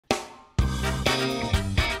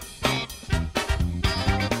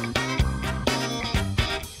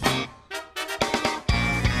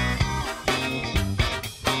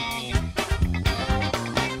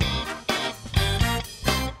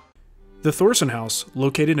The Thorsen House,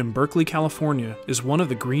 located in Berkeley, California, is one of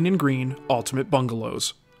the Greene Greene ultimate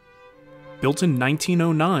bungalows. Built in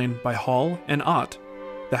 1909 by Hall and Ott,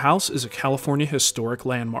 the house is a California historic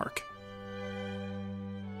landmark.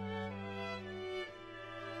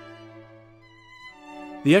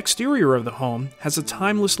 The exterior of the home has a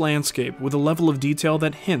timeless landscape with a level of detail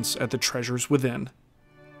that hints at the treasures within.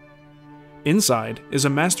 Inside is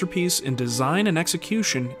a masterpiece in design and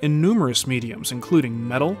execution in numerous mediums, including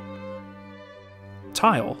metal,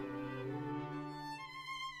 tile,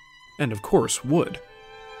 and of course wood.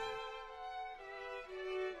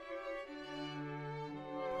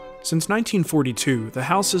 Since 1942, the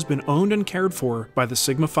house has been owned and cared for by the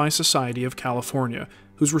Sigma Phi Society of California,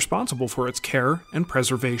 who's responsible for its care and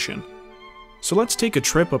preservation. So let's take a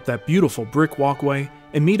trip up that beautiful brick walkway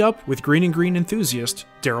and meet up with Greene Greene enthusiast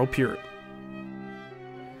Darrell Peart.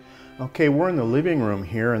 Okay, we're in the living room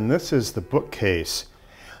here, and this is the bookcase.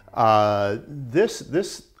 I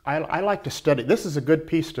like to study. This is a good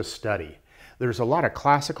piece to study. There's a lot of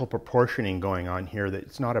classical proportioning going on here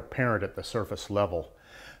that's not apparent at the surface level.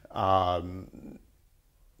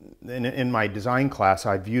 In my design class,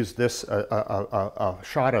 I've used this a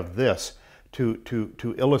shot of this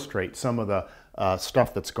to illustrate some of the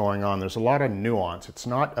stuff that's going on. There's a lot of nuance. It's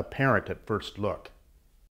not apparent at first look.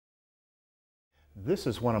 This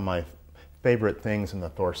is one of my favorite things in the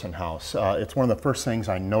Thorsen House. It's one of the first things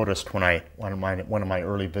I noticed when one of my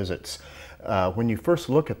early visits. When you first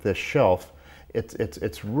look at this shelf,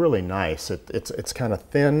 it's really nice. It's kind of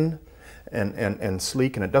thin and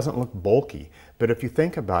sleek, and it doesn't look bulky. But if you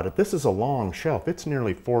think about it, this is a long shelf. It's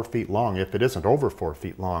nearly 4 feet long, if it isn't over 4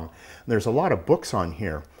 feet long. There's a lot of books on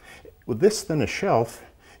here. With this thin a shelf,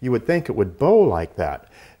 you would think it would bow like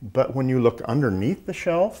that. But when you look underneath the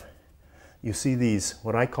shelf, you see these,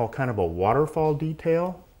 what I call kind of a waterfall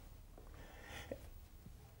detail.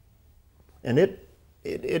 And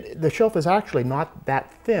the shelf is actually not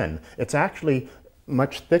that thin. It's actually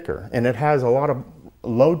much thicker, and it has a lot of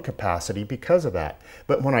load capacity because of that.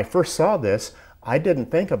 But when I first saw this, I didn't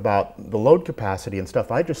think about the load capacity and stuff.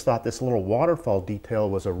 I just thought this little waterfall detail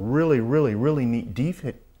was a really neat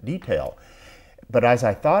detail. But as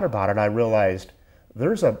I thought about it, I realized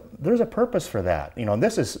there's a purpose for that. You know,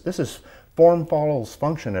 this is form follows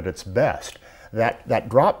function at its best. That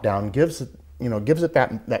drop down gives it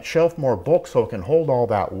that shelf more bulk so it can hold all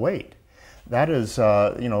that weight. That is,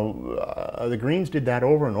 the Greenes did that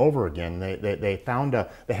over and over again. They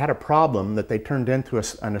had a problem that they turned into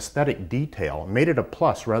an aesthetic detail, made it a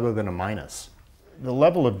plus rather than a minus. The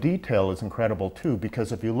level of detail is incredible too,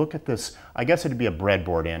 because if you look at this, I guess it'd be a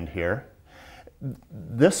breadboard end here.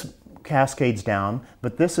 This cascades down,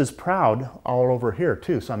 but this is proud all over here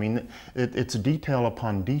too. So I mean, it's detail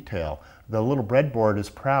upon detail. The little breadboard is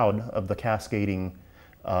proud of the cascading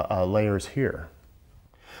layers here.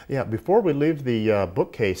 Yeah, before we leave the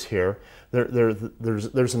bookcase here,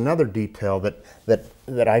 there's another detail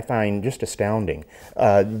that I find just astounding.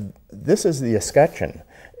 This is the escutcheon.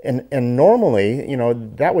 And normally, you know,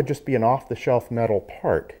 that would just be an off-the-shelf metal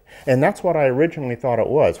part. And that's what I originally thought it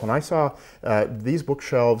was. When I saw these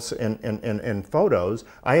bookshelves in photos,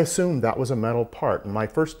 I assumed that was a metal part. In my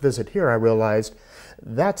first visit here, I realized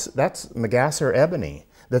that's Magasser ebony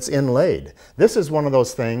that's inlaid. This is one of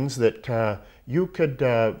those things that you could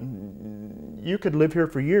live here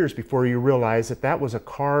for years before you realize that was a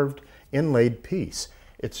carved, inlaid piece.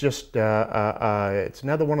 It's just, it's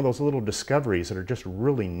another one of those little discoveries that are just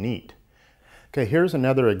really neat. Okay, here's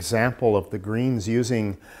another example of the Greenes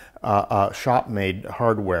using shop-made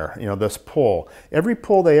hardware. You know, this pull. Every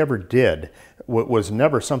pull they ever did was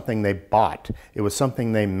never something they bought. It was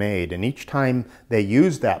something they made. And each time they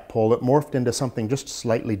used that pull, it morphed into something just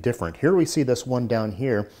slightly different. Here we see this one down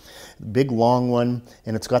here, big long one,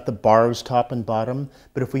 and it's got the bars top and bottom.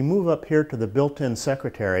 But if we move up here to the built-in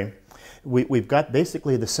secretary, we've got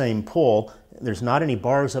basically the same pull. There's not any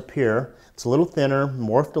bars up here. It's a little thinner,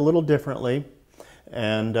 morphed a little differently,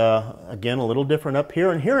 and again a little different up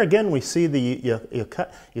here. And here again we see the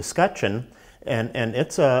escutcheon, and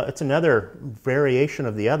it's another variation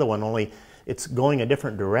of the other one, only it's going a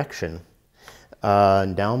different direction.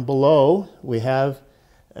 And down below we have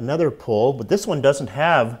another pull, but this one doesn't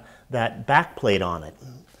have that back plate on it.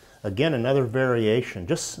 Again, another variation,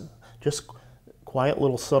 just quiet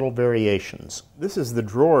little subtle variations. This is the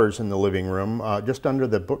drawers in the living room, just under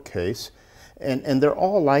the bookcase, and they're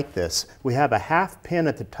all like this. We have a half pin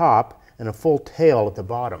at the top and a full tail at the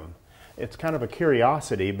bottom. It's kind of a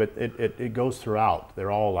curiosity, but it goes throughout.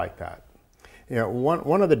 They're all like that. Yeah,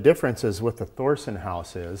 one of the differences with the Thorsen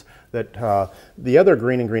House is that the other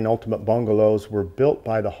Greene and Greene Ultimate Bungalows were built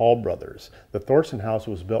by the Hall brothers. The Thorsen House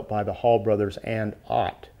was built by the Hall brothers and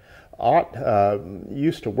Ott. Ott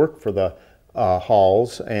used to work for the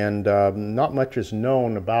Halls, and not much is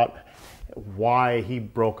known about why he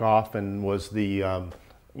broke off and was the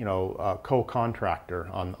co-contractor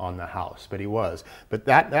on the house, but he was. But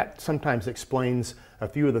that sometimes explains a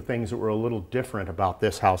few of the things that were a little different about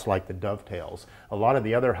this house, like the dovetails. A lot of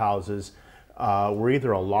the other houses were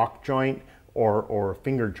either a lock joint or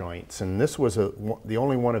finger joints, and this was the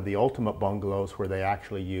only one of the Ultimate Bungalows where they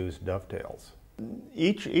actually used dovetails.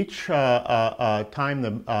 Each time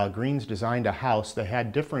the Greenes designed a house, they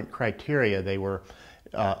had different criteria they were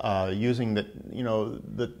using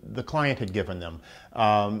that the client had given them.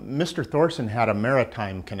 Mr. Thorsen had a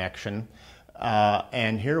maritime connection,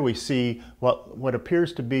 and here we see what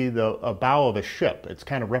appears to be a bow of a ship. It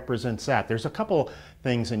kind of represents that. There's a couple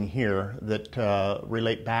things in here that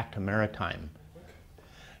relate back to maritime.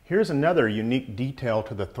 Here's another unique detail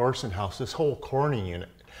to the Thorsen House, this whole corner unit.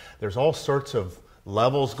 There's all sorts of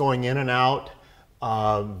levels going in and out.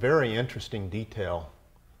 Very interesting detail.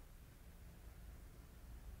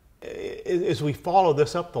 As we follow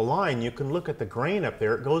this up the line, you can look at the grain up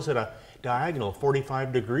there. It goes at a diagonal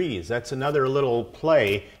 45 degrees. That's another little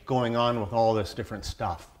play going on with all this different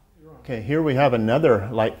stuff. Okay, here we have another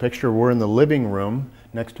light fixture. We're in the living room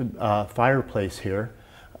next to fireplace here.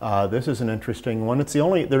 This is an interesting one.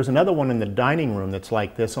 There's another one in the dining room that's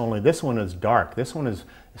like this, only this one is dark. This one is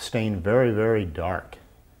stained very, very dark.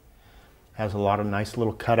 Has a lot of nice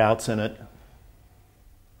little cutouts in it.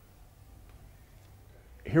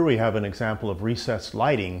 Here we have an example of recessed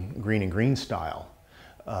lighting, Greene and Greene style.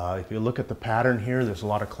 If you look at the pattern here, there's a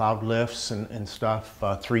lot of cloud lifts and stuff,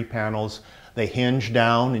 3 panels. They hinge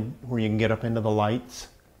down where you can get up into the lights.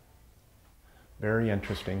 Very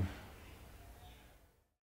interesting.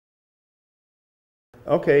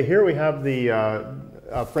 Okay, here we have the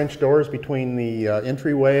French doors between the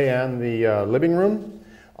entryway and the living room.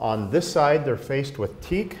 On this side, they're faced with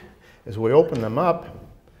teak. As we open them up,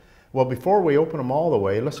 well, before we open them all the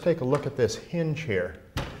way, let's take a look at this hinge here.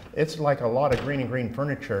 It's like a lot of Greene and Greene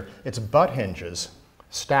furniture. It's butt hinges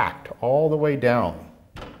stacked all the way down.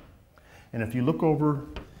 And if you look over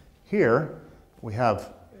here, we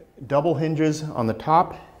have double hinges on the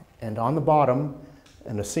top and on the bottom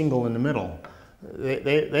and a single in the middle.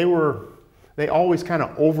 They always kind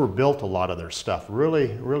of overbuilt a lot of their stuff.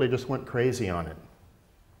 Really just went crazy on it.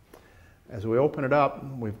 As we open it up,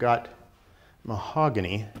 we've got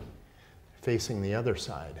mahogany facing the other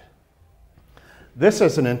side. This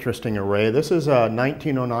is an interesting array. This is a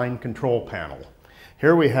 1909 control panel.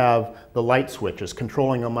 Here we have the light switches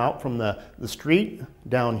controlling them out from the street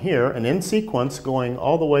down here and in sequence going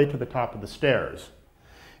all the way to the top of the stairs.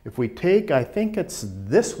 If we take, I think it's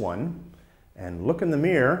this one, and look in the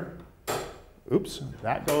mirror, oops,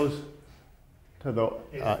 that goes to the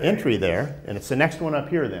entry there, and it's the next one up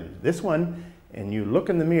here then. This one, and you look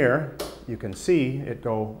in the mirror, you can see it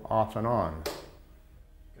go off and on.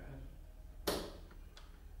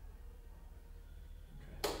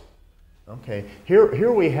 Okay,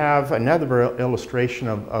 here we have another illustration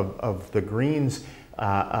of the Greenes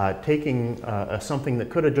taking something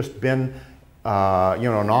that could have just been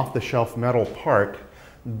an off-the-shelf metal part,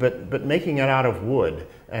 but making it out of wood,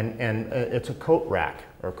 and it's a coat rack,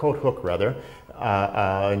 or coat hook rather,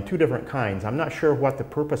 in 2 different kinds. I'm not sure what the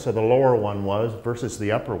purpose of the lower one was versus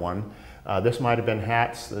the upper one. This might have been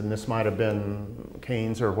hats, and this might have been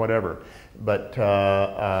canes or whatever. But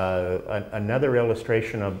another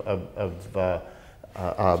illustration of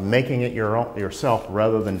making it yourself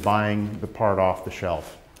rather than buying the part off the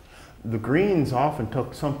shelf. The Greenes often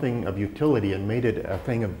took something of utility and made it a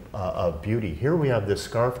thing of beauty. Here we have this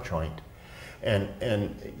scarf joint,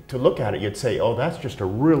 and to look at it, you'd say, "Oh, that's just a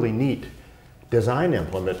really neat design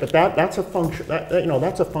implement." But that's a function.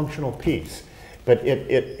 That's a functional piece. But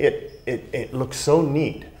it looks so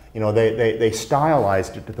neat. They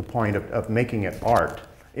stylized it to the point of making it art.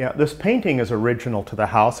 Yeah, this painting is original to the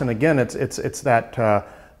house, and again, it's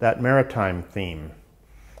that maritime theme,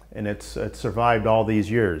 and it's survived all these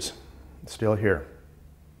years. It's still here.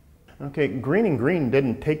 Okay, Greene and Greene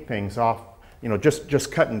didn't take things off,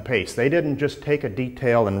 just cut and paste. They didn't just take a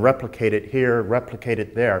detail and replicate it here, replicate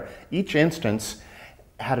it there. Each instance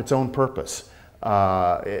had its own purpose,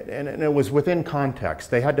 and it was within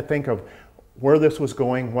context. They had to think of where this was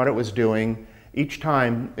going, what it was doing. Each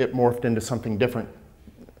time it morphed into something different,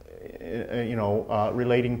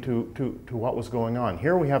 relating to what was going on.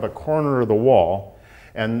 Here we have a corner of the wall,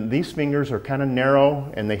 and these fingers are kind of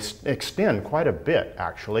narrow, and they extend quite a bit,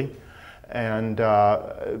 actually. And,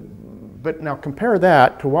 but now compare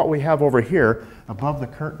that to what we have over here above the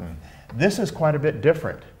curtain. This is quite a bit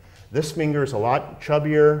different. This finger is a lot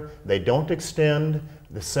chubbier. They don't extend.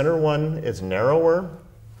 The center one is narrower.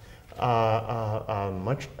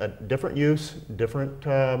 Much different use, different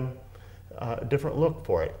look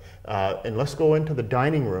for it. And let's go into the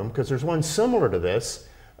dining room, because there's one similar to this,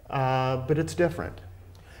 but it's different.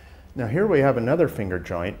 Now here we have another finger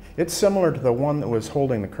joint. It's similar to the one that was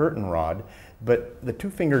holding the curtain rod, but the two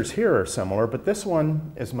fingers here are similar, but this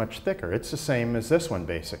one is much thicker. It's the same as this one,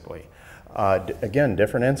 basically. Again,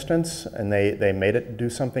 different instance, and they made it do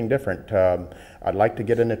something different. I'd like to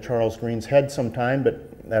get into Charles Greene's head sometime,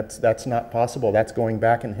 but that's not possible. That's going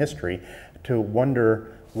back in history to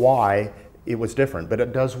wonder why it was different, but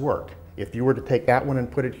it does work. If you were to take that one and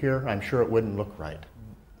put it here, I'm sure it wouldn't look right.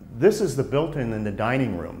 This is the built-in in the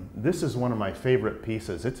dining room. This is one of my favorite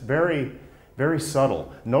pieces. It's very, very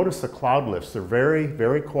subtle. Notice the cloud lifts. They're very,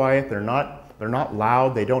 very quiet. They're not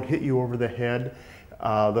loud. They don't hit you over the head.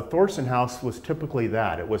 The Thorsen House was typically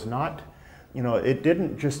that. It was not, you know, it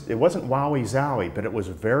wasn't wowie zowie, but it was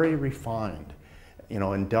very refined, you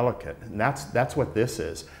know, and delicate. And that's what this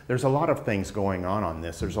is. There's a lot of things going on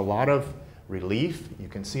this. There's a lot of relief. You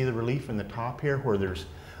can see the relief in the top here where there's,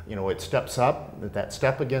 you know, it steps up, that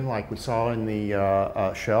step again like we saw in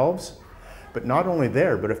the shelves. But not only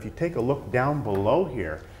there, but if you take a look down below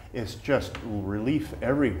here, it's just relief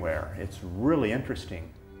everywhere. It's really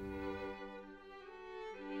interesting.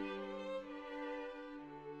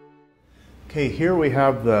 Okay, here we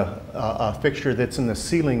have the fixture that's in the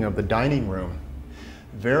ceiling of the dining room.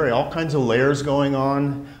 All kinds of layers going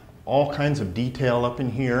on, all kinds of detail up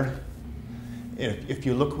in here. If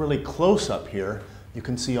you look really close up here, you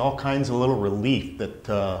can see all kinds of little relief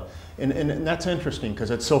that, and that's interesting because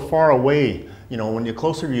it's so far away. You know, when the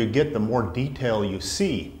closer you get, the more detail you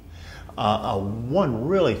see. One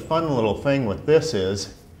really fun little thing with this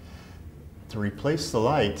is to replace the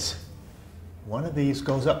lights. One of these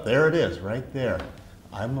goes up. There it is, right there.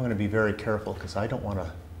 I'm going to be very careful because I don't want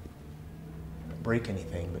to break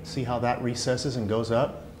anything. But see how that recesses and goes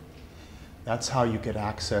up? That's how you get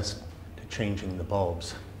access to changing the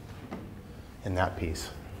bulbs in that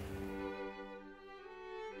piece.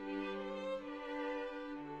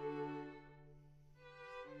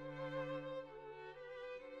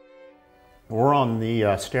 We're on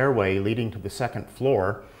the stairway leading to the second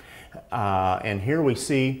floor, and here we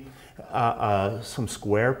see some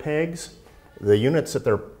square pegs. The units that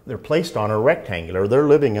they're placed on are rectangular. They're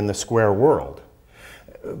living in the square world.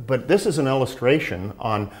 But this is an illustration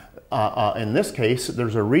on, in this case,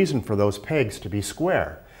 there's a reason for those pegs to be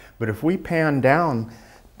square. But if we pan down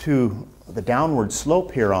to the downward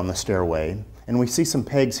slope here on the stairway, and we see some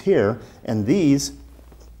pegs here, and these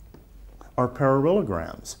are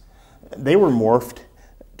parallelograms. They were morphed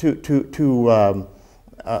to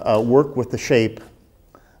work with the shape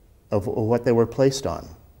of what they were placed on.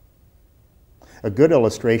 A good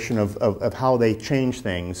illustration of how they change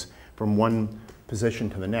things from one position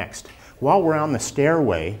to the next. While we're on the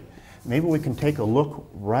stairway, maybe we can take a look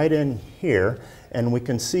right in here and we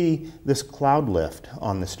can see this cloud lift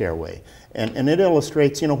on the stairway. And it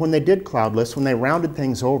illustrates, you know, when they did cloud lifts, when they rounded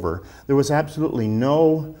things over, there was absolutely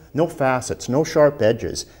no facets, no sharp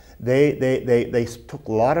edges. They took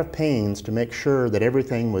a lot of pains to make sure that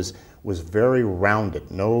everything was very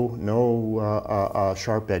rounded, no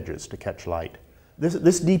sharp edges to catch light.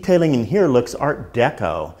 This detailing in here looks Art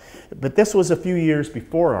Deco, but this was a few years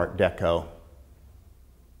before Art Deco.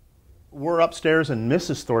 We're upstairs in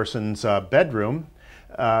Mrs. Thorsen's bedroom.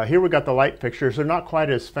 Here we got the light fixtures. They're not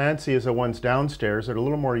quite as fancy as the ones downstairs. They're a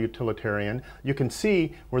little more utilitarian. You can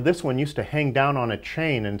see where this one used to hang down on a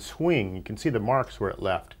chain and swing. You can see the marks where it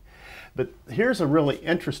left. But here's a really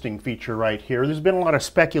interesting feature right here. There's been a lot of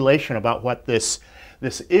speculation about what this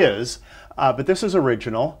is, but this is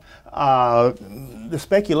original. The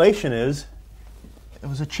speculation is it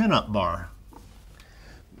was a chin-up bar.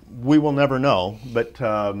 We will never know, but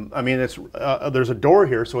I mean, there's a door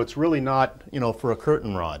here, so it's really not, you know, for a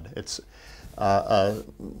curtain rod. It's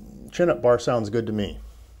chin-up bar sounds good to me.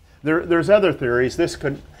 There's other theories. This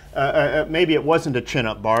could maybe it wasn't a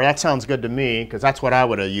chin-up bar. That sounds good to me because that's what I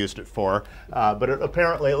would have used it for. But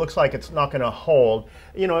apparently, it looks like it's not going to hold.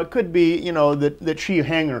 You know, it could be, you know, that she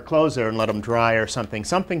hang her clothes there and let them dry or something.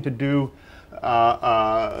 Something to do.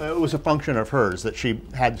 It was a function of hers that she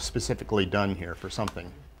had specifically done here for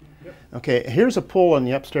something. Okay, here's a pull in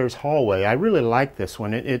the upstairs hallway. I really like this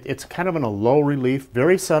one. It's kind of in a low relief,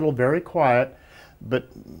 very subtle, very quiet, but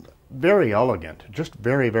very elegant, just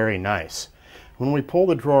very, very nice. When we pull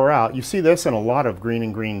the drawer out, you see this in a lot of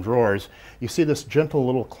Greene Greene drawers. You see this gentle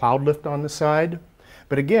little cloud lift on the side.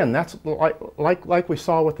 But again, that's like we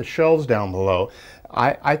saw with the shelves down below.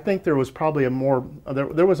 I think there was probably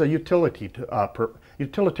there was a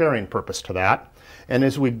utilitarian purpose to that. And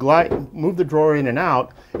as we move the drawer in and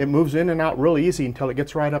out, it moves in and out really easy until it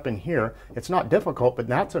gets right up in here. It's not difficult, but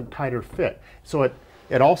that's a tighter fit. So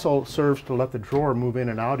it also serves to let the drawer move in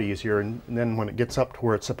and out easier, and then when it gets up to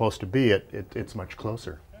where it's supposed to be, it's much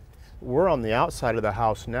closer. We're on the outside of the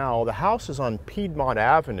house now. The house is on Piedmont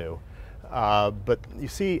Avenue, but you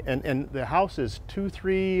see, and the house is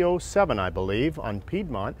 2307, I believe, on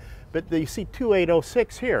Piedmont, but you see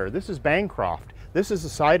 2806 here. This is Bancroft. This is the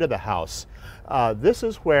side of the house. This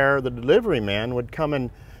is where the delivery man would come and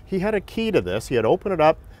he had a key to this. He'd open it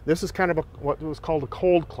up. This is kind of what was called a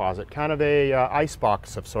cold closet, kind of a ice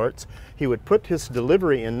box of sorts. He would put his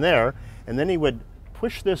delivery in there, and then he would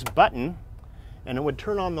push this button, and it would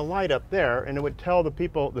turn on the light up there, and it would tell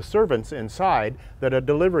the servants inside, that a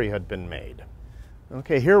delivery had been made.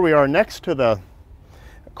 Okay, here we are next to the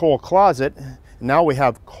coal closet. Now we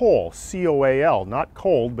have coal, C-O-A-L, not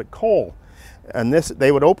cold, but coal. And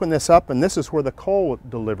they would open this up, and this is where the coal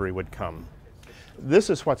delivery would come.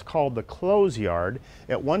 This is what's called the clothes yard.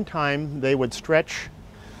 At one time, they would stretch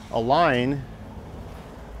a line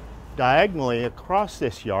diagonally across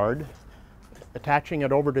this yard, attaching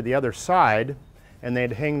it over to the other side, and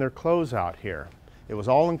they'd hang their clothes out here. It was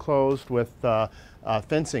all enclosed with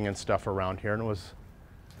fencing and stuff around here, and it was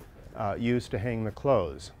used to hang the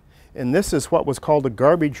clothes. And this is what was called a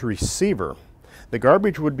garbage receiver. The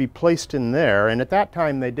garbage would be placed in there, and at that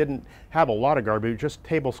time they didn't have a lot of garbage, just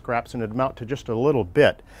table scraps, and it'd amount to just a little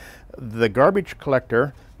bit. The garbage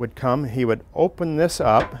collector would come, he would open this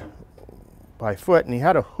up by foot, and he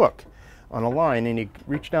had a hook on a line, and he'd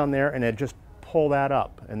reach down there and it'd just pull that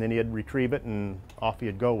up, and then he'd retrieve it and off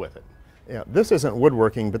he'd go with it. Yeah, this isn't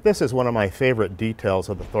woodworking, but this is one of my favorite details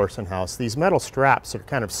of the Thorsen house. These metal straps are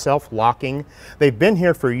kind of self-locking. They've been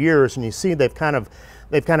here for years, and you see they've kind of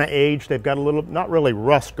aged. They've got a little, not really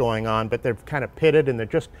rust going on, but they're kind of pitted, and they're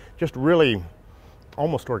just really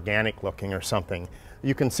almost organic looking or something.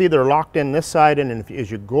 You can see they're locked in this side, and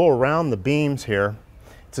as you go around the beams here,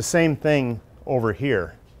 it's the same thing over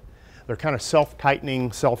here. They're kind of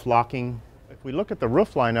self-tightening, self-locking. If we look at the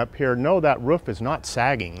roof line up here, no, that roof is not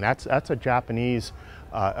sagging. That's a Japanese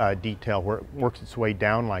detail where it works its way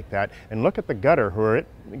down like that. And look at the gutter where it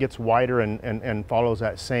gets wider and follows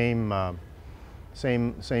that same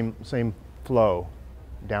flow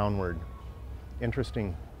downward.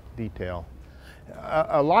 Interesting detail.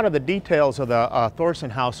 A lot of the details of the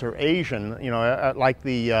Thorsen house are Asian, you know, like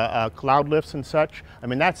the cloud lifts and such. I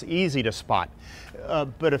mean, that's easy to spot.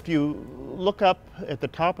 But if you look up at the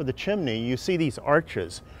top of the chimney, you see these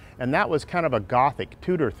arches, and that was kind of a Gothic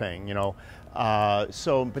Tudor thing, you know.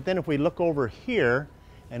 But then if we look over here,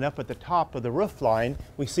 and up at the top of the roof line,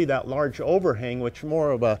 we see that large overhang, which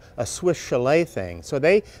more of a Swiss chalet thing. So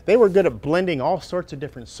they were good at blending all sorts of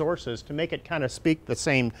different sources to make it kind of speak the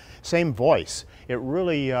same voice. It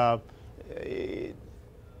really,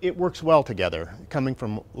 it works well together, coming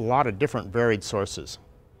from a lot of different varied sources.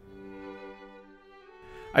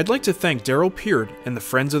 I'd like to thank Darrell Peart and the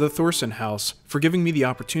Friends of the Thorsen House for giving me the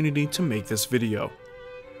opportunity to make this video.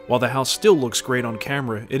 While the house still looks great on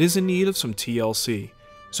camera, it is in need of some TLC.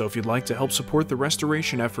 So if you'd like to help support the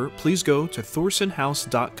restoration effort, please go to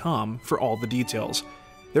thorsenhouse.com for all the details.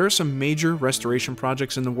 There are some major restoration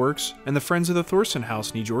projects in the works, and the Friends of the Thorsen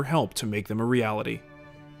House need your help to make them a reality.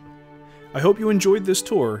 I hope you enjoyed this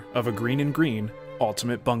tour of a Greene & Greene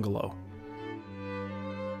Ultimate Bungalow.